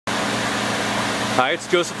Hi, it's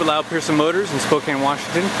Joseph at Loud Pearson Motors in Spokane,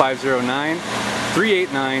 Washington,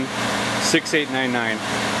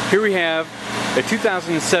 509-389-6899. Here we have a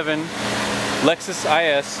 2007 Lexus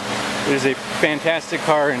IS. It is a fantastic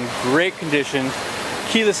car in great condition.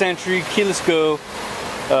 Keyless entry, keyless go.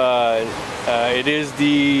 It is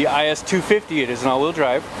the IS 250. It is an all-wheel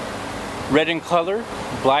drive. Red in color,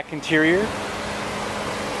 black interior,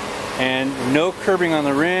 and no curbing on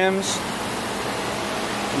the rims.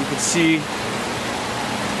 You can see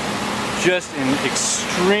just in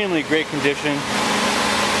extremely great condition.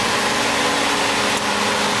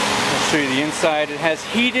 I'll show you the inside. It has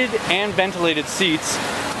heated and ventilated seats,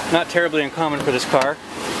 not terribly uncommon for this car.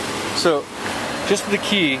 So just with the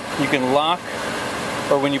key, you can lock,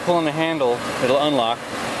 or when you pull on the handle, it'll unlock.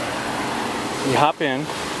 You hop in.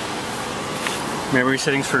 Memory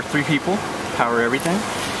settings for 3 people, power everything.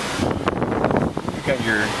 You've got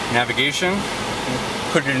your navigation,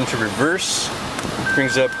 put it into reverse,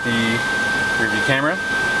 brings up the rearview camera.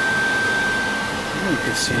 You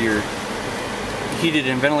can see your heated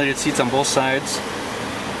and ventilated seats on both sides.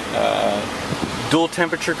 Dual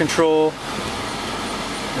temperature control.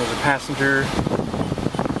 There's a passenger,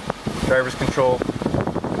 driver's control.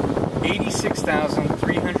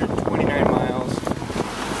 86,329 miles,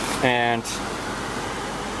 and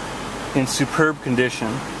in superb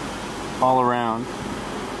condition all around.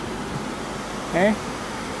 Okay,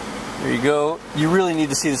 there you go. You really need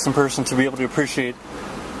to see this in person to be able to appreciate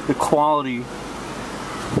the quality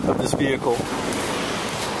of this vehicle.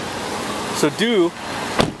 So do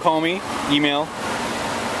call me, email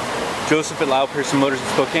Joseph at Loud Pearson Motors in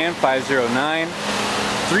Spokane, 509-389-6899.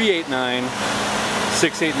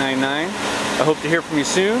 I hope to hear from you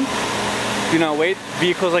soon. Do not wait.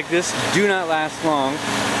 Vehicles like this do not last long.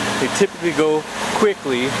 They typically go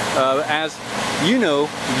quickly. As you know,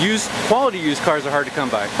 quality used cars are hard to come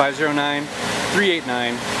by.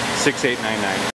 509-389-6899.